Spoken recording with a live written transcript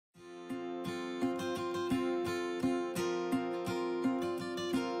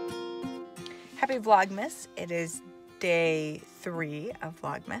Happy Vlogmas. It is day 3 of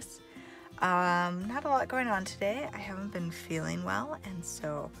Vlogmas. Not a lot going on today. I haven't been feeling well, and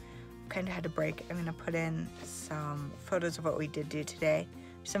so kind of had to break. I'm gonna put in some photos of what we did do today,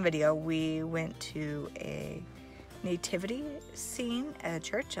 some video. We went to a nativity scene at a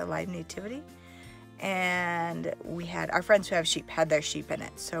church, a live nativity, and we had our friends who have sheep had their sheep in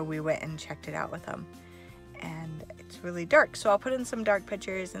it, so we went and checked it out with them. And it's really dark, so I'll put in some dark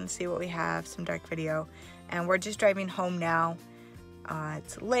pictures and see what we have, some dark video. And we're just driving home now.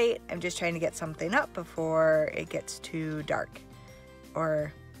 It's late. I'm just trying to get something up before it gets too dark,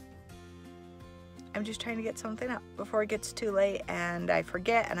 or I'm just trying to get something up before it gets too late and I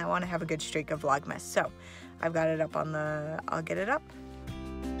forget, and I want to have a good streak of Vlogmas. So I've got it up on the, I'll get it up